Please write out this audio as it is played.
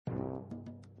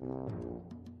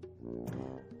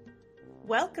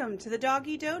Welcome to the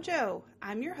Doggy Dojo.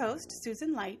 I'm your host,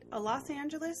 Susan Light, a Los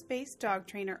Angeles-based dog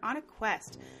trainer on a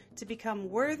quest to become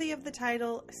worthy of the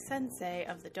title Sensei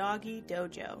of the Doggy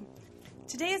Dojo.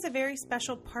 Today is a very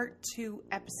special Part 2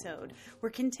 episode.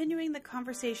 We're continuing the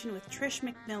conversation with Trish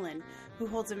McMillan, who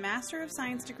holds a Master of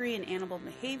Science degree in Animal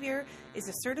Behavior, is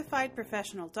a certified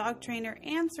professional dog trainer,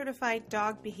 and certified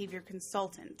dog behavior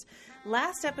consultant.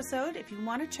 Last episode, if you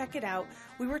want to check it out,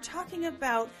 we were talking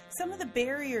about some of the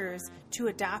barriers to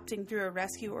adopting through a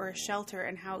rescue or a shelter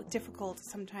and how difficult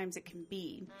sometimes it can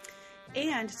be.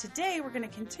 And today we're going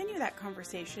to continue that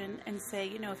conversation and say,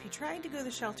 if you tried to go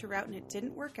the shelter route and it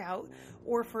didn't work out,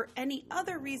 or for any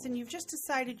other reason you've just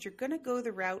decided you're going to go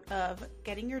the route of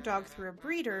getting your dog through a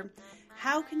breeder,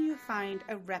 how can you find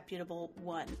a reputable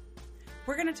one?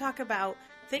 We're going to talk about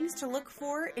things to look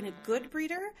for in a good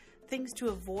breeder, things to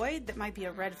avoid that might be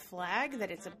a red flag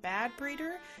that it's a bad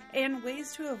breeder, and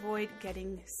ways to avoid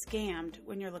getting scammed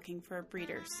when you're looking for a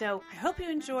breeder. So I hope you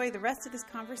enjoy the rest of this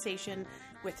conversation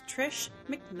with Trish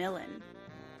McMillan.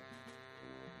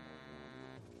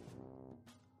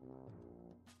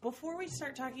 Before we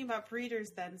start talking about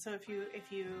breeders then, so if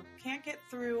you can't get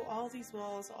through all these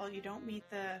walls, you don't meet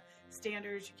the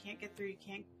standards, you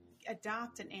can't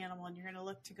adopt an animal and you're going to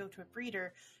look to go to a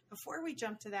breeder, before we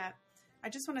jump to that, I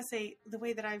just want to say the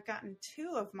way that I've gotten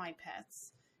 2 of my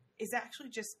pets is actually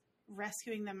just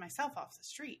rescuing them myself off the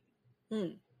street.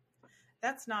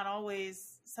 That's not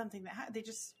always something that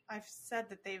I've said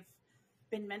that they've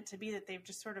been meant to be, that they've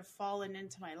just sort of fallen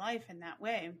into my life in that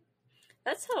way.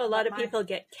 That's how a lot of people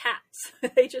get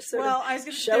cats. They just sort of I was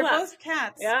going to show say, they're up. both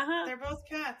cats. Uh-huh. They're both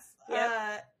cats.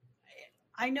 Yep.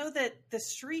 I know that the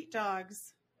street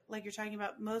dogs, like you're talking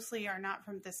about, mostly are not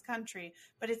from this country,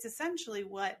 but it's essentially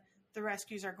what the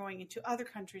rescues are going into other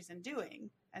countries and doing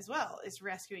as well, is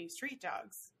rescuing street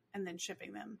dogs and then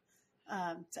shipping them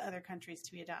to other countries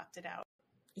to be adopted out.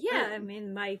 Yeah, I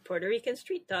mean, my Puerto Rican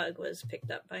street dog was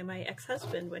picked up by my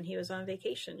ex-husband when he was on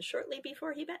vacation shortly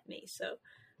before he met me. So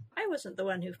I wasn't the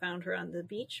one who found her on the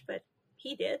beach, but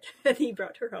he did, and he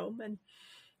brought her home,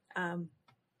 and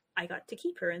I got to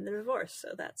keep her in the divorce, so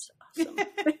that's awesome.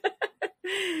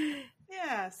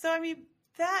 Yeah, so I mean,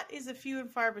 that is a few and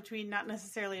far between, not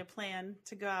necessarily a plan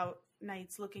to go out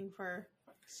nights looking for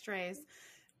strays.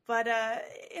 But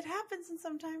it happens, and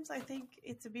sometimes I think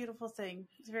it's a beautiful thing.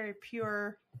 It's a very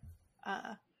pure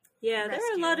yeah, rescue.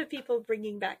 there are a lot of people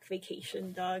bringing back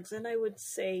vacation dogs, and I would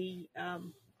say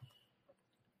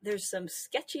there's some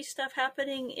sketchy stuff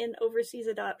happening in overseas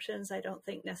adoptions. I don't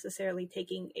think necessarily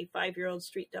taking a 5-year-old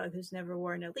street dog who's never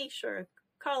worn a leash or a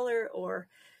collar or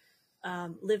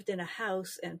lived in a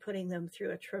house and putting them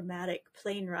through a traumatic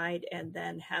plane ride and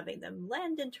then having them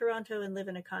land in Toronto and live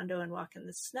in a condo and walk in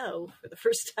the snow for the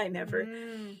first time ever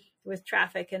with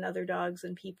traffic and other dogs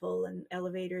and people and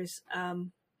elevators.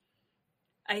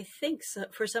 I think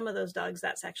for some of those dogs,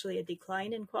 that's actually a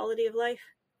decline in quality of life.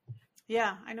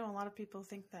 Yeah, I know a lot of people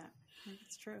think that. I think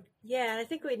it's true. Yeah, and I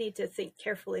think we need to think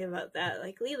carefully about that.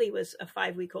 Like Lily was a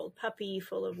 5-week-old puppy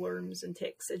full of worms and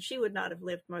ticks, and she would not have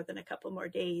lived more than a couple more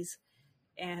days.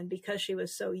 And because she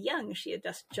was so young, she had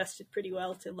adjusted pretty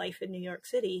well to life in New York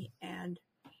City. And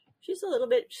she's a little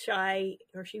bit shy,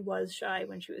 or she was shy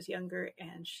when she was younger,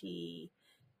 and she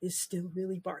is still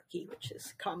really barky, which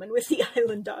is common with the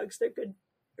island dogs. They're good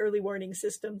early warning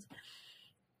systems.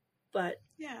 But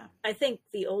yeah, I think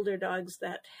the older dogs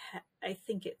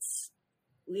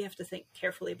we have to think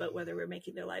carefully about whether we're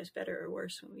making their lives better or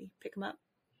worse when we pick them up.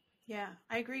 Yeah,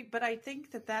 I agree. But I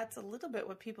think that that's a little bit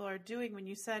what people are doing when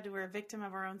you said we're a victim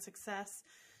of our own success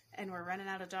and we're running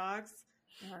out of dogs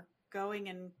and we're going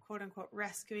and quote unquote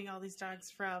rescuing all these dogs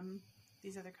from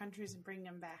these other countries and bringing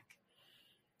them back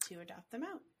to adopt them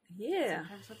out. Yeah.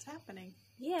 Sometimes what's happening.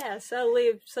 Yeah. So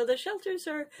the shelters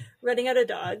are running out of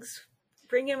dogs.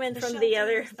 Bring them in from the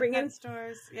other. Bring pet in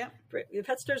stores. Yep. The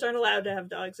pet stores aren't allowed to have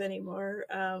dogs anymore.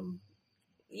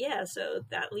 Yeah. So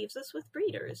that leaves us with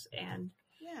breeders. And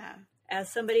yeah,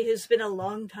 as somebody who's been a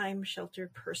long time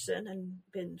shelter person and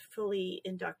been fully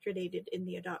indoctrinated in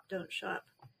the adopt don't shop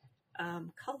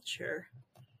culture,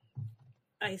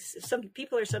 some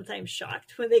people are sometimes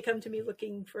shocked when they come to me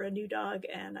looking for a new dog,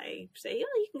 and I say,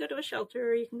 oh, you can go to a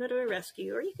shelter, or you can go to a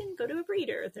rescue, or you can go to a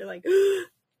breeder. They're like,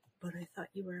 but I thought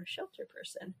you were a shelter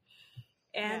person.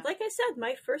 And like I said,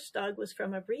 my first dog was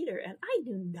from a breeder, and I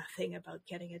knew nothing about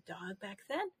getting a dog back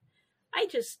then.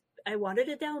 I wanted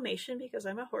a Dalmatian because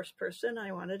I'm a horse person.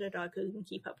 I wanted a dog who can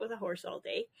keep up with a horse all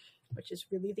day, which is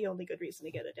really the only good reason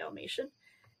to get a Dalmatian.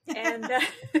 And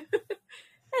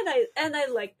and I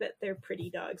like that they're pretty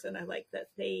dogs, and I like that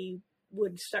they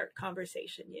would start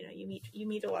conversation. You know, you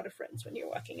meet a lot of friends when you're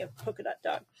walking a polka dot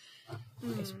dog,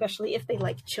 especially if they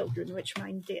like children, which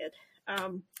mine did.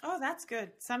 Oh, that's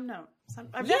good. Some don't.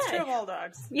 That's Yeah. true of all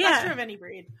dogs. Yeah. That's true of any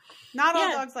breed. Not all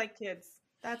Yeah. dogs like kids.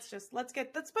 That's just let's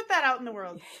put that out in the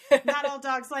world. Not all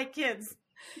dogs like kids.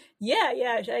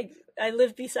 Yeah. I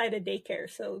lived beside a daycare,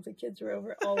 so the kids were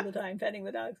over all the time petting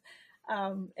the dogs,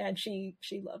 and she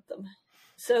loved them.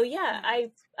 So yeah,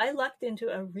 I lucked into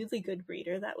a really good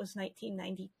breeder. That was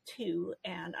 1992,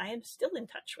 and I am still in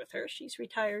touch with her. She's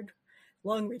retired,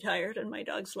 long retired, and my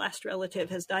dog's last relative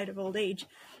has died of old age.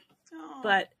 Oh.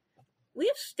 But we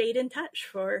have stayed in touch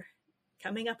for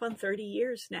coming up on 30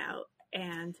 years now,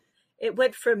 and it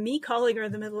went from me calling her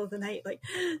in the middle of the night, like,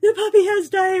 the puppy has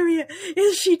diarrhea.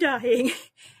 Is she dying?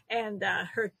 And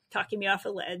her talking me off a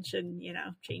ledge and, you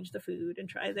know, change the food and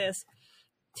try this,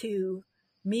 to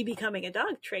me becoming a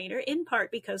dog trainer, in part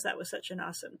because that was such an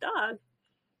awesome dog.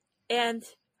 And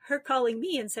her calling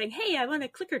me and saying, hey, I want to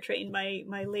clicker train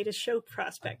my latest show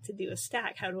prospect to do a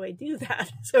stack. How do I do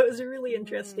that? So it was a really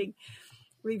interesting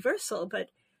reversal. But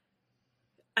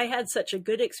I had such a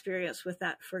good experience with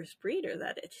that first breeder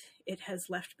that it has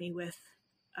left me with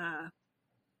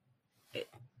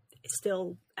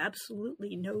still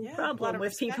absolutely no problem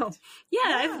with people. Yeah,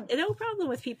 I have no problem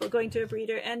with people going to a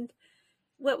breeder. And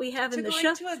what we have in the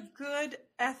show, to a good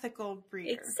ethical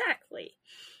breeder. Exactly.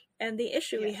 And the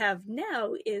issue we have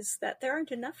now is that there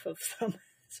aren't enough of them.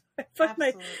 So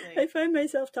I find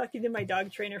myself talking to my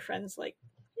dog trainer friends like,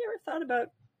 you ever thought about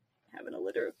having a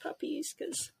litter of puppies?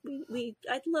 Because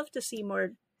I'd love to see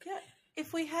more. Yeah,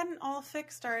 if we hadn't all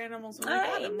fixed our animals when we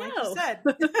got them, like you said.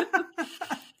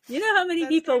 You know how many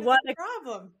people want a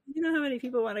problem? You know how many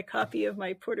people want a copy of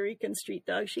my Puerto Rican street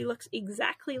dog? She looks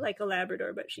exactly like a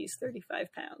Labrador, but she's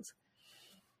 35 pounds.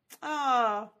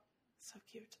 Oh, so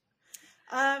cute.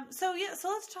 So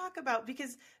let's talk about,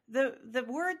 because the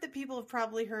word that people have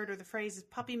probably heard, or the phrase, is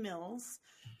puppy mills.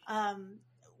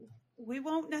 We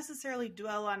won't necessarily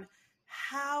dwell on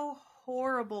how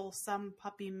horrible some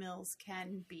puppy mills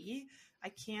can be. I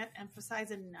can't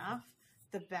emphasize enough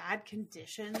the bad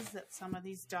conditions that some of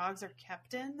these dogs are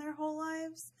kept in their whole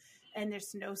lives. And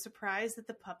there's no surprise that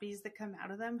the puppies that come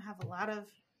out of them have a lot of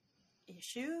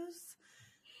issues.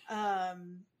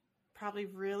 Probably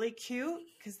really cute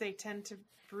because they tend to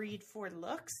breed for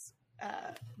looks,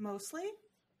 mostly.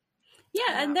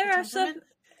 Yeah, and there are some,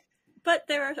 but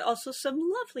there are also some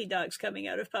lovely dogs coming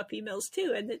out of puppy mills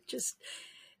too. And it just,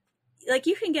 like,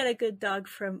 you can get a good dog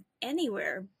from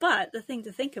anywhere, but the thing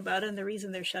to think about, and the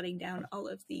reason they're shutting down all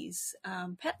of these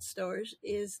pet stores,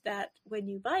 is that when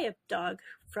you buy a dog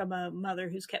from a mother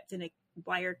who's kept in a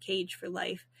wire cage for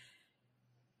life,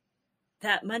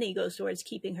 that money goes towards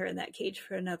keeping her in that cage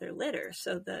for another litter.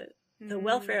 So the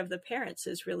welfare of the parents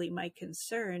is really my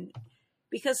concern,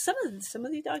 because some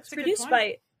of these dogs produced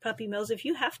by puppy mills, if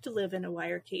you have to live in a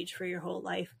wire cage for your whole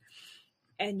life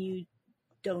and you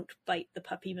don't bite the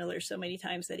puppy miller so many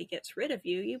times that he gets rid of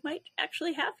you, you might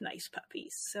actually have nice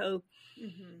puppies. So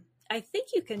I think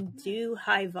you can do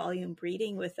high volume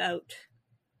breeding without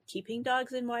keeping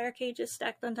dogs in wire cages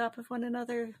stacked on top of one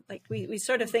another. Like we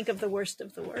sort of think of the worst,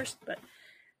 but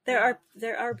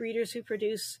there are breeders who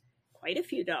produce quite a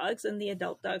few dogs, and the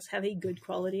adult dogs have a good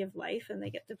quality of life, and they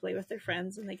get to play with their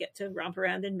friends, and they get to romp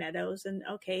around in meadows, and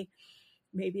okay,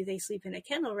 maybe they sleep in a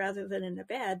kennel rather than in a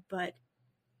bed, but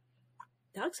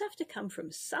dogs have to come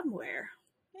from somewhere.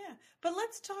 Yeah, but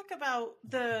let's talk about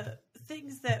the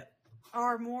things that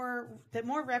are more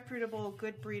reputable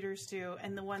good breeders do,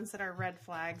 and the ones that are red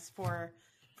flags for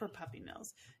puppy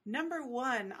mills. Number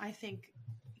one, I think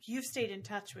you've stayed in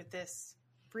touch with this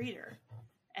breeder,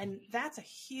 and that's a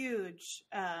huge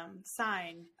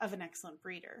sign of an excellent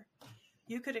breeder.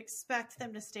 You could expect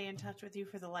them to stay in touch with you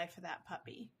for the life of that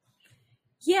puppy.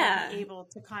 Yeah. Be able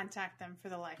to contact them for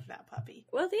the life of that puppy.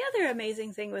 Well, the other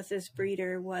amazing thing with this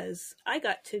breeder was I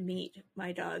got to meet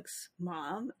my dog's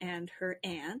mom and her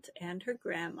aunt and her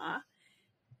grandma.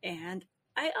 And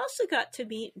I also got to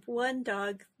meet one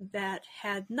dog that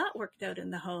had not worked out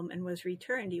in the home and was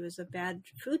returned. He was a bad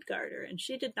food guarder, and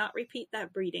she did not repeat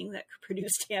that breeding that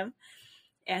produced him.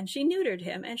 And she neutered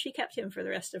him, and she kept him for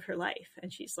the rest of her life.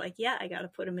 And she's like, yeah, I got to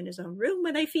put him in his own room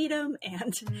when I feed him,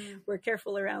 and we're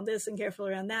careful around this and careful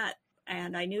around that.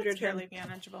 And I neutered him. Fairly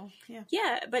manageable. Yeah.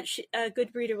 Yeah, but a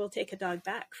good breeder will take a dog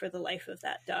back for the life of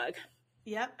that dog.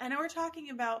 Yep. And we're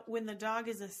talking about when the dog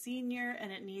is a senior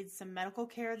and it needs some medical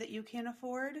care that you can't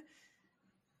afford,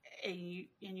 and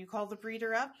you call the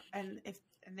breeder up, and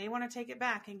they want to take it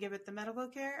back and give it the medical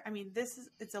care. I mean,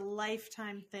 it's a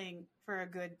lifetime thing for a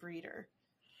good breeder.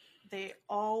 they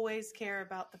always care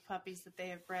about the puppies that they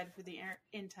have bred for the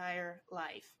entire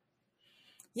life.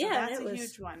 So that's a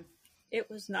huge one. It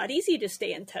was not easy to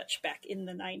stay in touch back in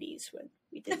the 90s when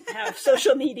we didn't have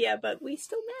social media, but we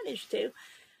still managed to.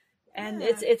 And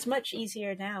it's much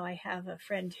easier now. I have a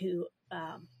friend who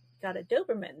got a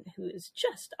Doberman who is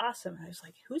just awesome. I was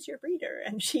like, who's your breeder?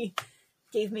 And she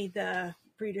gave me the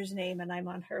breeder's name, and I'm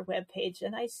on her webpage,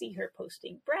 and I see her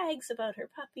posting brags about her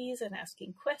puppies and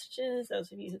asking questions.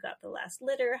 Those of you who got the last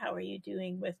litter, how are you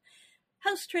doing with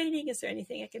house training? Is there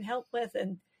anything I can help with?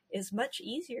 And is much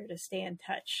easier to stay in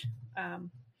touch.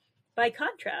 By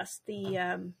contrast,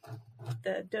 the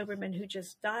Doberman who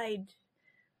just died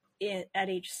at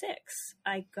age 6,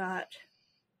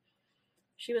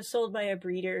 she was sold by a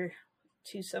breeder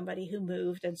to somebody who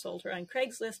moved and sold her on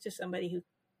Craigslist to somebody who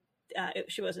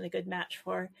she wasn't a good match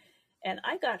for. And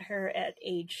I got her at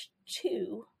age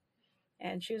 2,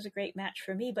 and she was a great match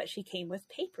for me, but she came with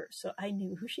papers, so I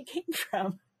knew who she came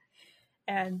from.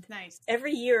 And nice.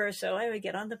 Every year or so, I would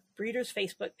get on the breeder's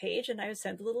Facebook page and I would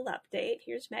send a little update.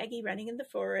 Here's Maggie running in the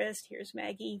forest. Here's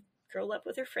Maggie curled up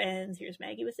with her friends. Here's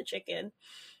Maggie with the chicken.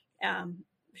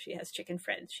 She has chicken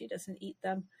friends. She doesn't eat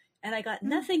them. And I got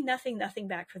nothing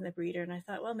back from the breeder. And I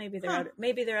thought, well, maybe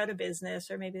they're out of business,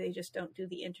 or maybe they just don't do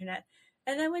the internet.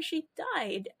 And then when she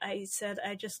died, I said,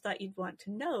 I just thought you'd want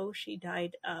to know she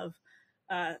died of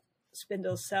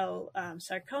spindle cell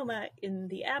sarcoma in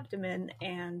the abdomen,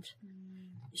 and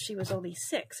she was only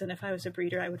 6. And if I was a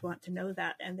breeder, I would want to know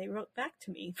that. And they wrote back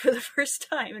to me for the first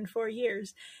time in 4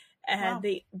 years. And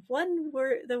the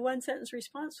one sentence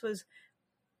response was,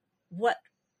 what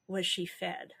was she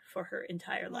fed for her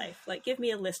entire life? Like, give me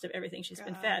a list of everything she's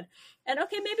been fed. And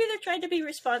okay, maybe they're trying to be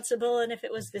responsible, and if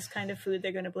it was this kind of food,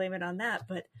 they're going to blame it on that.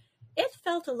 But it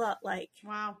felt a lot like,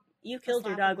 wow, you killed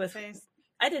your dog with face.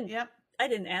 I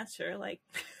didn't answer, like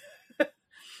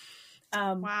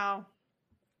wow.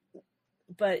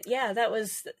 But yeah, that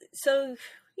was so,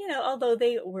 although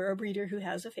they were a breeder who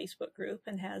has a Facebook group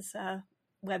and has a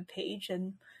web page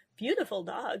and beautiful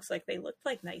dogs, like they looked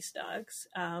like nice dogs.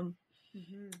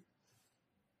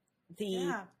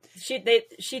 She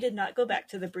did not go back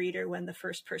to the breeder when the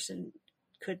first person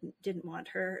didn't want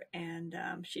her, and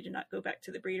she did not go back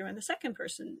to the breeder when the second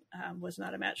person was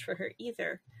not a match for her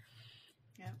either.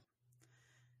 Yeah.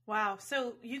 Wow.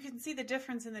 So you can see the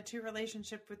difference in the two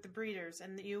relationship with the breeders,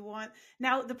 and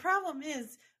now the problem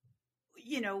is,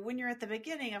 when you're at the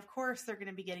beginning, of course, they're going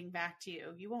to be getting back to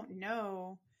you. You won't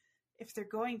know if they're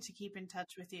going to keep in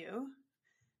touch with you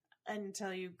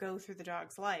until you go through the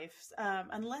dog's life,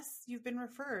 unless you've been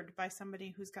referred by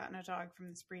somebody who's gotten a dog from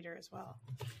this breeder as well.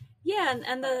 Yeah.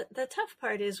 And the tough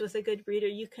part is, with a good breeder,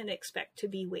 you can expect to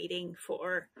be waiting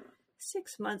for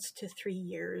 6 months to 3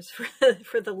 years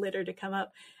for the litter to come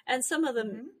up. And some of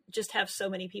them just have so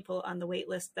many people on the wait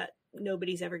list that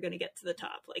nobody's ever going to get to the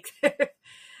top. Like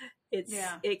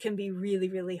it can be really,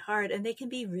 really hard, and they can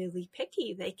be really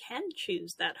picky. They can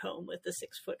choose that home with the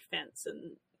 6-foot fence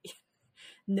and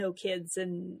no kids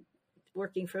and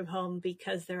working from home,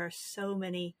 because there are so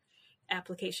many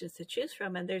applications to choose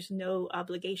from, and there's no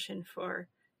obligation for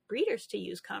breeders to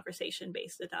use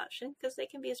conversation-based adoption, because they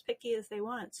can be as picky as they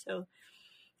want. So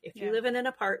if you live in an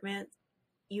apartment,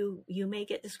 you may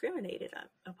get discriminated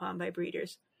upon by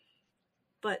breeders.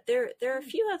 But there are a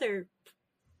few other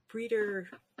breeder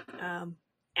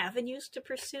avenues to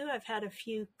pursue. I've had a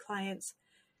few clients,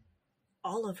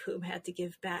 all of whom had to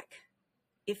give back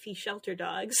iffy shelter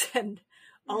dogs, and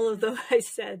all of them I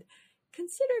said,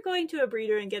 consider going to a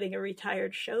breeder and getting a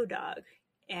retired show dog.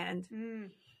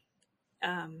 And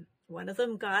one of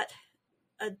them got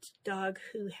a dog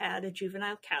who had a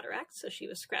juvenile cataract, so she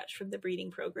was scratched from the breeding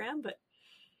program, but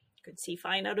could see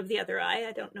fine out of the other eye.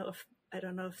 I don't know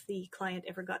if the client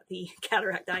ever got the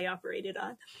cataract eye operated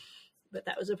on, but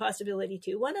that was a possibility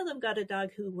too. One of them got a dog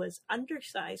who was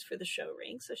undersized for the show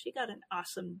ring, so she got an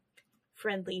awesome,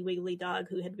 friendly, wiggly dog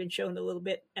who had been shown a little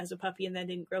bit as a puppy and then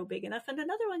didn't grow big enough. And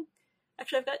another one,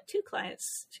 actually, I've got 2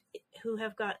 clients who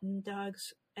have gotten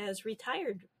dogs as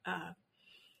retired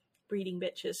breeding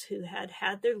bitches who had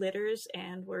their litters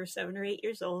and were 7 or 8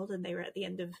 years old, and they were at the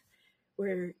end of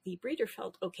where the breeder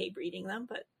felt okay breeding them.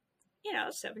 But,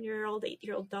 7-year-old,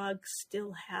 8-year-old dog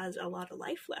still has a lot of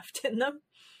life left in them.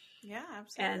 Yeah,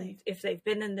 absolutely. And if they've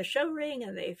been in the show ring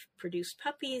and they've produced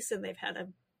puppies and they've had a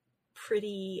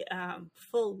pretty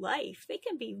full life, they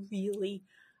can be really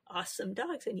awesome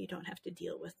dogs, and you don't have to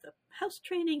deal with the house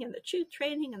training and the chew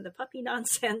training and the puppy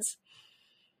nonsense.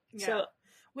 Yeah. So,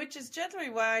 which is generally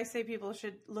why I say people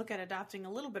should look at adopting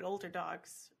a little bit older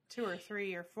dogs, 2 or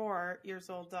 3 or 4 years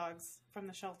old dogs from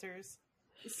the shelters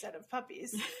instead of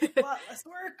puppies. A lot less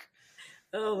work.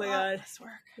 Oh my God. This work.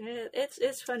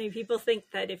 It's funny. People think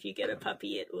that if you get a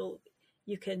puppy,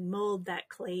 you can mold that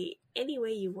clay any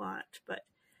way you want. But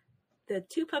the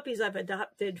two puppies I've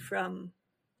adopted from,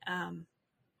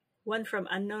 one from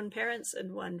unknown parents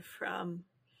and one from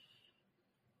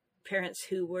parents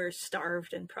who were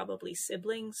starved and probably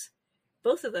siblings,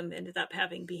 both of them ended up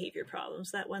having behavior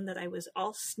problems. That one that I was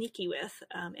all sneaky with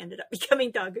ended up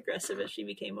becoming dog aggressive as she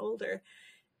became older.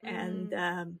 And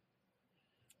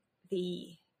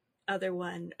the other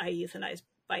one I euthanized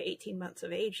by 18 months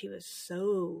of age. He was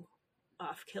so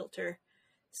off kilter.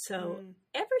 So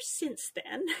ever since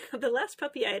then, the last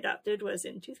puppy I adopted was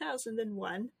in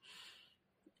 2001.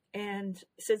 And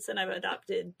since then I've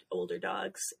adopted older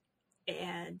dogs.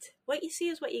 And what you see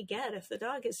is what you get. If the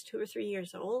dog is 2 or 3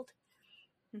 years old,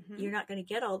 you're not going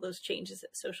to get all those changes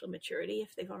at social maturity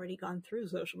if they've already gone through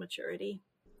social maturity.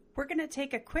 We're going to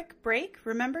take a quick break.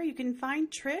 Remember, you can find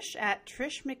Trish at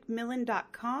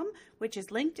trishmcmillan.com, which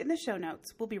is linked in the show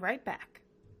notes. We'll be right back.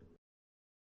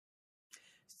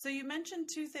 So you mentioned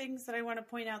two things that I want to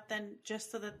point out then,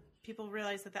 just so that people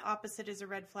realize that the opposite is a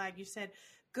red flag. You said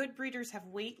good breeders have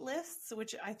wait lists,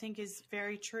 which I think is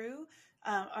very true.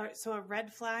 So a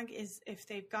red flag is if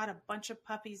they've got a bunch of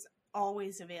puppies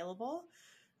always available.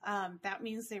 That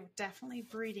means they're definitely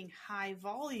breeding high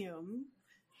volume.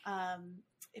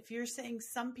 If you're saying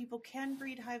some people can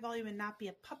breed high volume and not be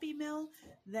a puppy mill,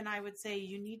 then I would say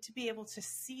you need to be able to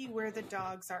see where the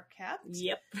dogs are kept.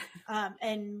 Yep.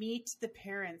 And meet the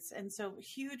parents. And so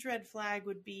huge red flag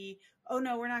would be, oh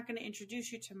no, we're not going to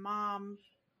introduce you to mom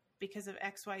because of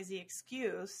XYZ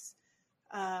excuse.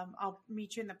 I'll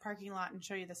meet you in the parking lot and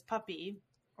show you this puppy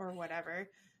or whatever.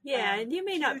 Yeah, and you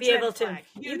may not be able to.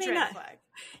 You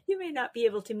may not be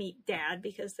able to meet dad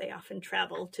because they often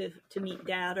travel to meet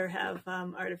dad or have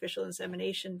artificial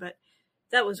insemination. But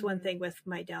that was one thing with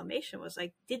my Dalmatian was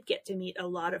I did get to meet a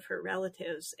lot of her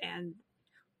relatives, and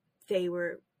they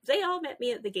all met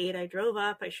me at the gate. I drove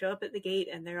up. I show up at the gate,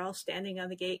 and they're all standing on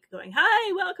the gate, going,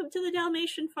 "Hi, welcome to the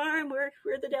Dalmatian farm. We're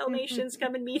the Dalmatians.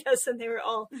 Come and meet us." And they were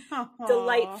all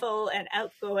delightful and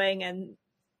outgoing, and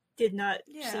did not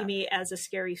see me as a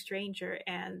scary stranger.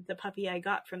 And the puppy I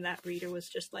got from that breeder was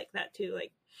just like that too.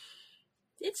 Like,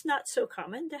 it's not so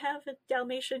common to have a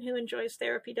Dalmatian who enjoys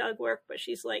therapy dog work, but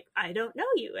she's like, I don't know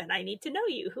you and I need to know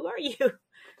you. Who are you?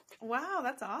 Wow,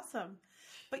 that's awesome.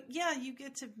 But yeah, you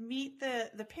get to meet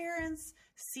the parents,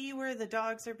 see where the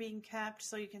dogs are being kept.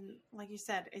 So you can, like you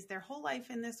said, is their whole life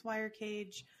in this wire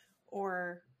cage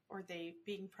or are they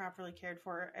being properly cared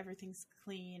for? Everything's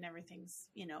clean, everything's,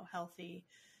 healthy.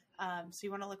 So you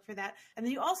want to look for that. And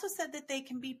then you also said that they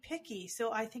can be picky.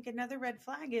 So I think another red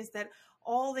flag is that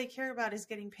all they care about is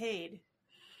getting paid.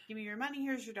 Give me your money,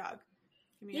 here's your dog.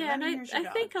 Give me your money, here's your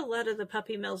dog. I think a lot of the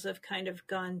puppy mills have kind of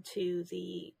gone to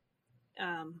the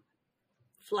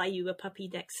fly you a puppy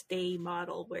next day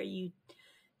model where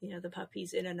the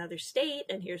puppy's in another state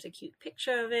and here's a cute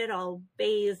picture of it all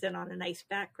bathed and on a nice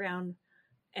background,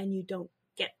 and you don't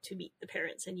get to meet the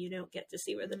parents and you don't get to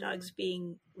see where the dog's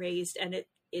being raised, and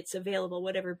it's available,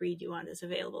 whatever breed you want is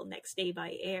available next day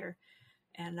by air.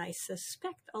 And I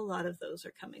suspect a lot of those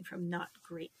are coming from not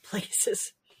great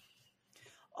places.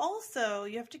 Also,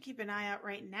 you have to keep an eye out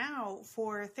right now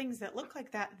for things that look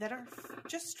like that are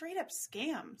just straight up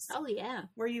scams. Oh, yeah.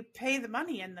 Where you pay the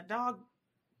money and the dog,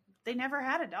 they never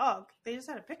had a dog. They just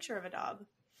had a picture of a dog.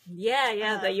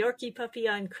 Yeah, the Yorkie puppy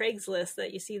on Craigslist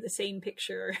that you see the same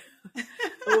picture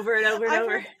over and over and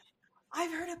over.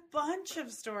 I've heard a bunch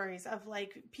of stories of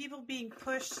like people being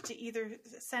pushed to either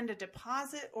send a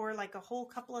deposit or like a whole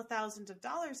couple of thousands of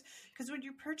dollars. Because when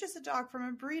you purchase a dog from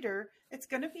a breeder, it's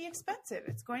going to be expensive.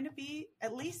 It's going to be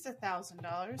at least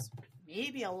 $1,000,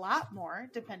 maybe a lot more,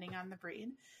 depending on the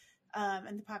breed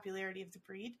and the popularity of the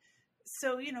breed.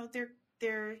 So,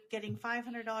 they're getting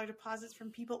 $500 deposits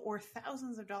from people or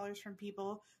thousands of dollars from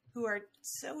people who are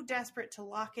so desperate to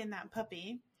lock in that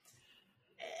puppy.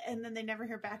 And then they never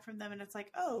hear back from them. And it's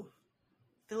like, oh,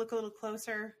 they look a little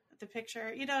closer at the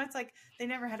picture. It's like they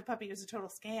never had a puppy. It was a total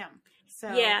scam.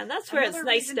 So yeah, that's where it's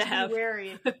nice to have.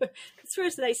 That's where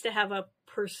it's nice to have a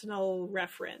personal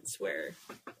reference where,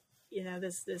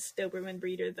 this Doberman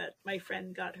breeder that my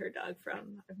friend got her dog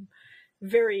from. I'm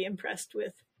very impressed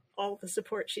with all the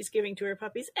support she's giving to her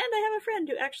puppies. And I have a friend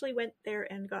who actually went there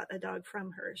and got a dog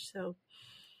from her. So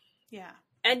yeah.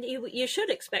 And you should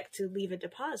expect to leave a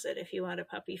deposit if you want a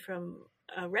puppy from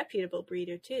a reputable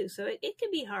breeder too. So it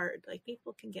can be hard. Like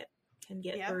people can get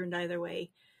burned either way.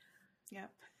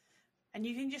 Yep. And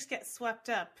you can just get swept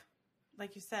up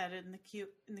like you said, in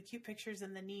the cute pictures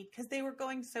and the need, because they were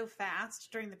going so fast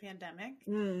during the pandemic.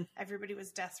 Everybody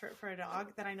was desperate for a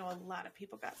dog that I know a lot of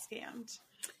people got scammed.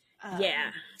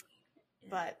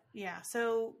 But yeah,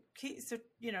 so do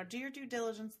your due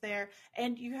diligence there,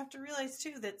 and you have to realize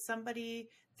too that somebody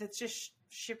that's just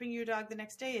shipping you a dog the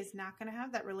next day is not going to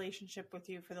have that relationship with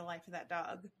you for the life of that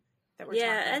dog that we're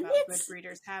talking about good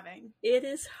breeders having. It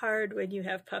is hard when you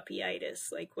have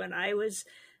puppyitis. Like when I was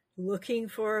looking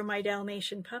for my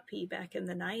Dalmatian puppy back in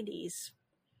the 90s,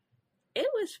 it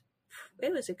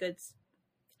was a good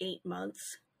 8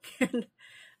 months. And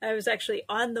I was actually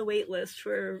on the wait list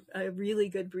for a really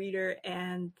good breeder,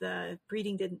 and the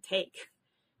breeding didn't take.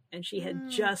 And she had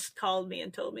just called me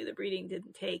and told me the breeding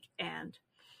didn't take. And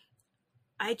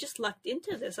I just lucked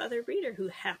into this other breeder who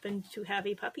happened to have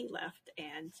a puppy left.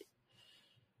 And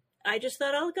I just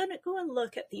thought, I'll go and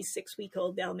look at these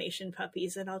 6-week-old Dalmatian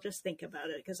puppies, and I'll just think about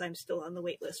it because I'm still on the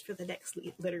wait list for the next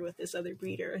litter with this other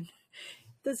breeder. And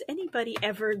does anybody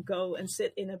ever go and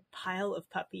sit in a pile of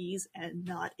puppies and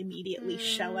not immediately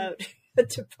shell out a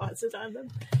deposit on them?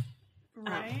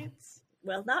 Right.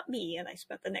 Well, not me. And I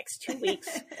spent the next 2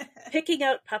 weeks picking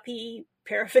out puppy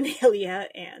paraphernalia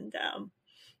and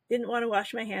didn't want to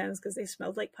wash my hands because they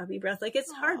smelled like puppy breath. Like,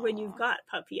 it's hard when you've got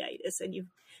puppyitis and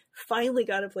you've finally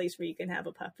got a place where you can have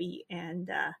a puppy, and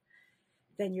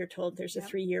then you're told there's a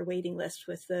 3-year waiting list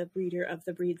with the breeder of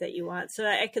the breed that you want. So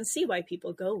I can see why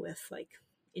people go with like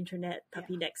internet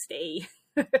puppy next day.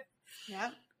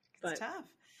 It's tough.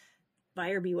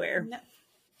 Buyer beware. No,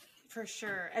 for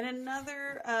sure. And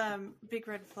another big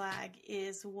red flag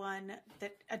is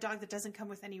a dog that doesn't come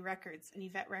with any records, any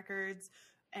vet records,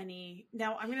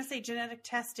 now I'm going to say genetic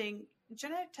testing.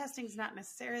 Genetic testing is not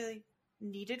necessarily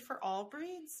needed for all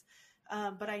breeds.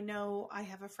 But I know I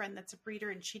have a friend that's a breeder,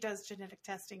 and she does genetic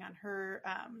testing on her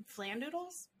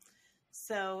Flandoodles.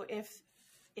 So if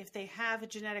they have a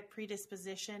genetic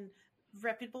predisposition,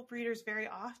 reputable breeders very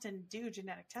often do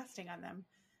genetic testing on them,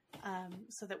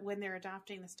 so that when they're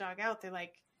adopting this dog out, they're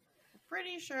like,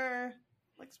 pretty sure,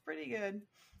 looks pretty good,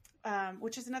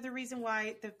 which is another reason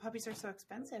why the puppies are so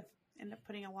expensive. End up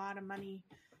putting a lot of money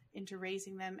into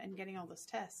raising them and getting all those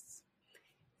tests.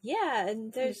 Yeah,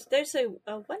 and there's a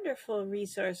wonderful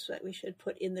resource that we should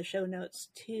put in the show notes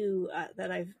too,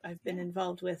 that I've been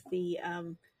involved with, the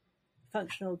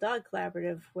Functional Dog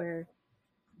Collaborative, where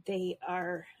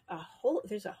there's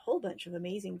a whole bunch of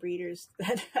amazing breeders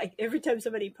that every time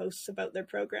somebody posts about their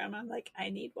program, I'm like, I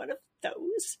need one of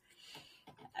those.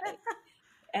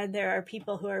 And there are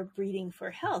people who are breeding for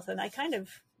health, and I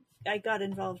got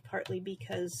involved partly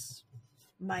because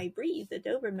my breed, the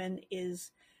Doberman,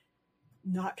 is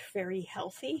not very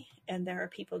healthy, and there are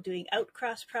people doing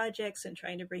outcross projects and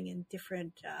trying to bring in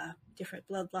different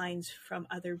bloodlines from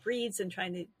other breeds and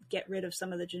trying to get rid of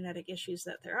some of the genetic issues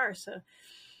that there are.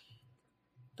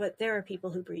 But there are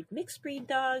people who breed mixed breed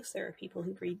dogs. There are people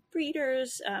who breed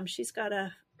breeders. She's got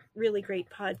a really great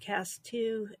podcast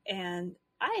too, and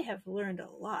I have learned a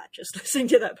lot just listening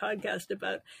to that podcast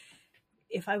about,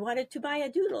 if I wanted to buy a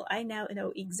doodle, I now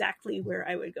know exactly where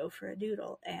I would go for a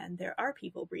doodle. And there are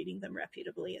people breeding them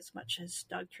reputably, as much as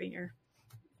dog trainer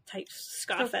types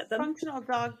scoff at them. Functional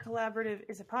Dog Collaborative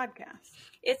is a podcast.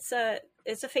 It's a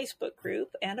Facebook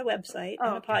group and a website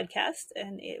and a podcast.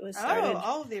 And it was started.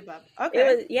 All of the above.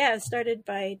 Okay. It was started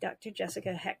by Dr.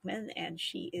 Jessica Heckman, and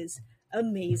she is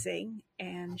amazing.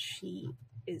 And she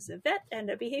is a vet and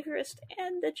a behaviorist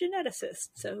and a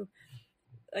geneticist. So,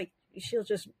 like, she'll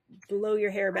just blow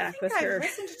your hair back with her. I've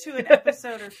listened to an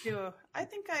episode or two. I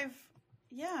think I've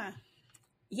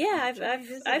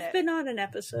been on an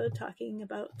episode talking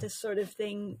about this sort of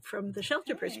thing from the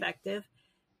shelter perspective,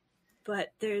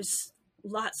 but there's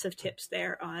lots of tips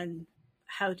there on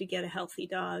how to get a healthy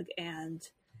dog, and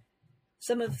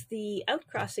some of the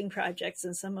outcrossing projects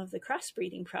and some of the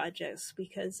crossbreeding projects,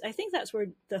 because I think that's where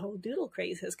the whole doodle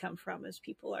craze has come from, is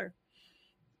people are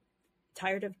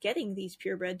tired of getting these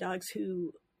purebred dogs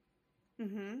who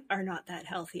are not that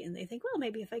healthy, and they think, well,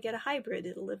 maybe if I get a hybrid,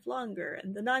 it'll live longer,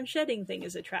 and the non-shedding thing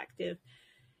is attractive,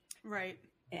 right?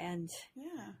 And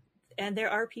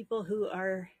there are people who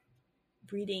are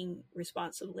breeding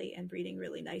responsibly and breeding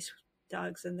really nice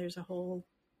dogs, and there's a whole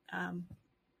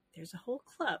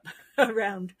club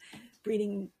around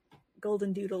breeding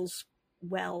golden doodles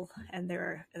well, and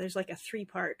there's like a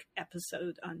 3-part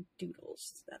episode on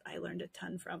doodles that I learned a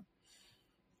ton from.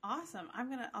 Awesome.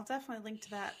 I'll definitely link to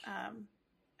that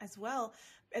as well.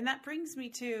 And that brings me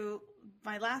to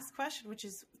my last question, which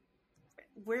is,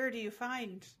 where do you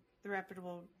find the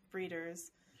reputable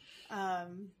breeders?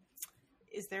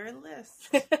 Is there a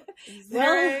list?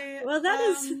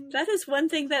 That is one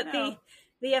thing that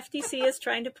the FTC is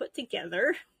trying to put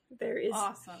together. There is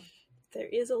awesome. There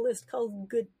is a list called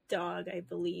Good Dog, I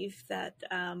believe, that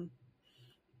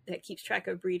that keeps track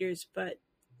of breeders. But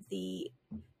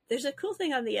there's a cool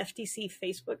thing on the FTC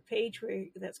Facebook page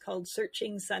that's called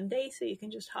Searching Sunday. So you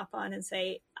can just hop on and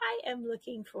say, I am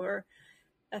looking for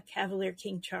a Cavalier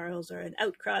King Charles or an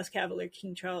outcross Cavalier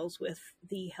King Charles with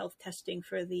the health testing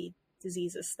for the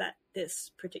diseases that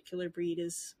this particular breed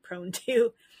is prone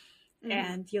to. Mm-hmm.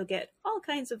 And you'll get all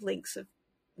kinds of links of,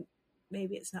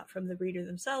 maybe it's not from the breeder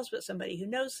themselves, but somebody who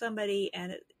knows somebody,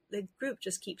 and the group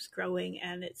just keeps growing,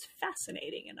 and it's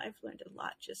fascinating. And I've learned a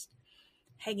lot just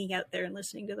hanging out there and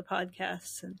listening to the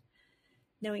podcasts and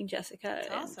knowing Jessica.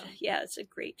 That's awesome. Yeah, it's a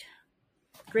great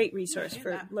resource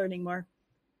for learning more.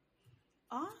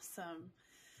 Awesome.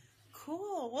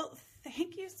 Cool. Well,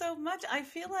 thank you so much. I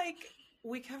feel like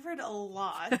we covered a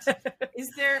lot. Is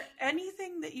there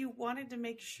anything that you wanted to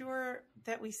make sure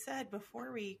that we said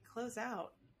before we close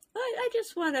out? I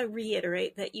just want to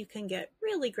reiterate that you can get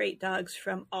really great dogs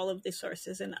from all of the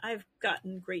sources. And I've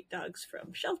gotten great dogs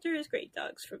from shelters, great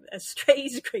dogs from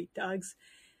strays, great dogs.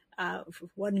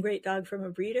 One great dog from a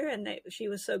breeder, and she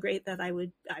was so great that I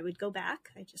would go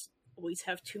back. I just always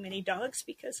have too many dogs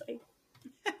because I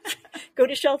go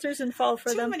to shelters and fall for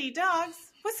them. Too many dogs?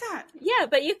 What's that? Yeah,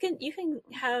 but you can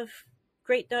have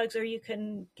great dogs, or you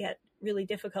can get really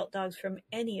difficult dogs from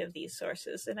any of these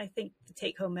sources. And I think the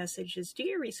take-home message is do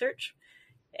your research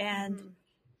and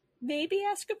maybe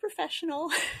ask a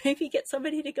professional, maybe get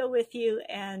somebody to go with you,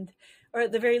 or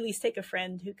at the very least take a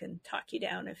friend who can talk you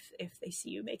down if they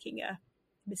see you making a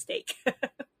mistake.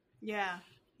 Yeah,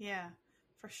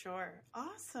 for sure.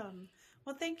 Awesome.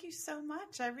 Well, thank you so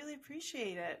much. I really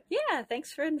appreciate it. Yeah,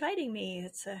 thanks for inviting me.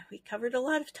 We covered a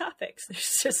lot of topics.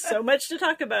 There's just so much to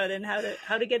talk about and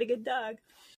how to get a good dog.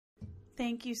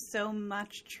 Thank you so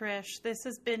much, Trish. This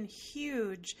has been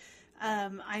huge.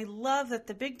 I love that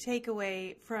the big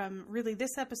takeaway from really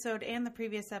this episode and the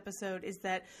previous episode is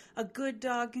that a good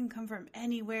dog can come from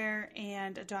anywhere,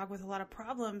 and a dog with a lot of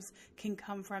problems can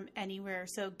come from anywhere.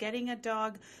 So getting a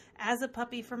dog as a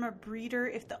puppy from a breeder,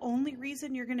 if the only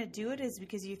reason you're going to do it is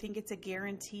because you think it's a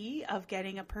guarantee of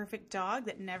getting a perfect dog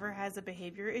that never has a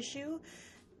behavior issue,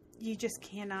 you just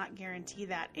cannot guarantee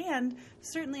that. And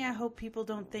certainly I hope people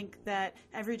don't think that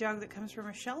every dog that comes from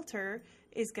a shelter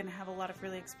is going to have a lot of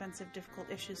really expensive, difficult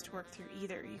issues to work through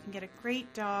either. You can get a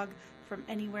great dog from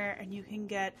anywhere, and you can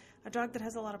get a dog that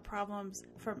has a lot of problems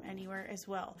from anywhere as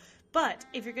well. But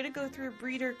if you're going to go through a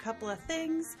breeder, couple of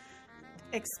things.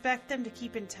 Expect them to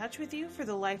keep in touch with you for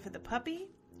the life of the puppy.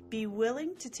 Be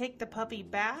willing to take the puppy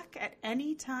back at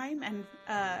any time and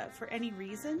for any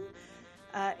reason.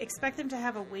 Expect them to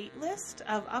have a wait list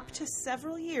of up to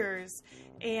several years,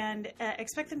 and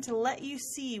expect them to let you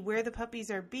see where the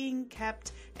puppies are being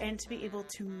kept and to be able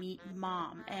to meet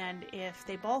mom. And if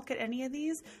they balk at any of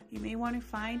these, you may want to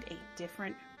find a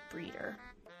different breeder.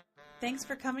 Thanks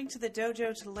for coming to the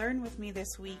dojo to learn with me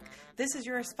this week. This is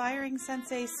your aspiring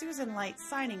sensei, Susan Light,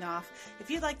 signing off.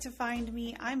 If you'd like to find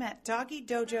me, I'm at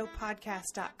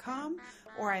doggydojopodcast.com,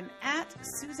 or I'm at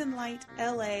Susan Light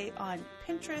LA on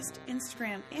Pinterest,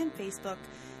 Instagram, and Facebook.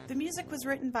 The music was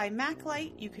written by Mac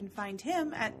Light. You can find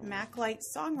him at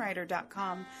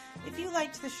maclightsongwriter.com. If you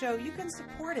liked the show, you can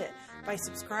support it by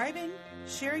subscribing,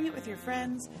 sharing it with your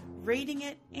friends, rating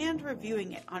it, and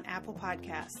reviewing it on Apple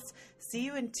Podcasts. See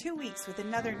you in 2 weeks with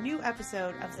another new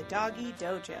episode of The Doggy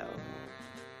Dojo.